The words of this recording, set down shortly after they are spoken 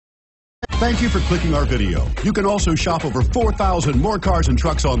Thank you for clicking our video. You can also shop over 4,000 more cars and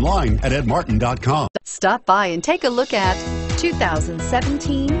trucks online at edmartin.com. Stop by and take a look at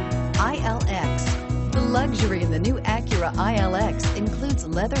 2017 ILX. The luxury in the new Acura ILX includes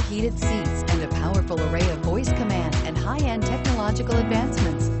leather heated seats and a powerful array of voice command and high-end technological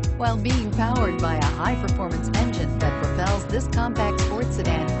advancements, while being powered by a high-performance engine that propels this compact sports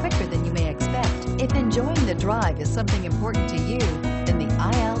sedan quicker than you may expect. If enjoying the drive is something important to you, then the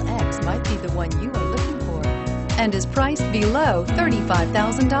ILX might be the one you are looking for, and is priced below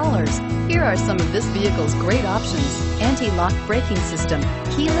 $35,000. Here are some of this vehicle's great options: anti-lock braking system,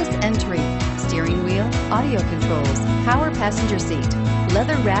 keyless entry, steering wheel audio controls, power passenger seat,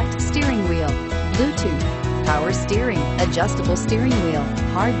 leather-wrapped steering wheel, Bluetooth, power steering, adjustable steering wheel,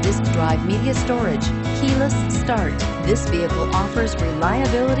 hard disk drive media storage, keyless start. This vehicle offers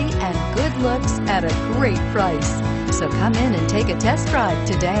reliability and good looks at a great price. So come in and take a test drive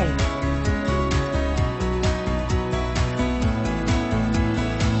today.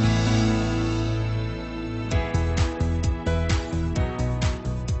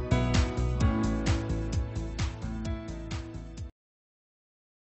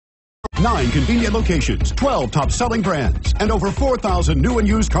 Nine convenient locations, 12 top-selling brands, and over 4,000 new and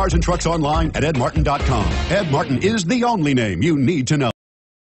used cars and trucks online at edmartin.com. Ed Martin is the only name you need to know.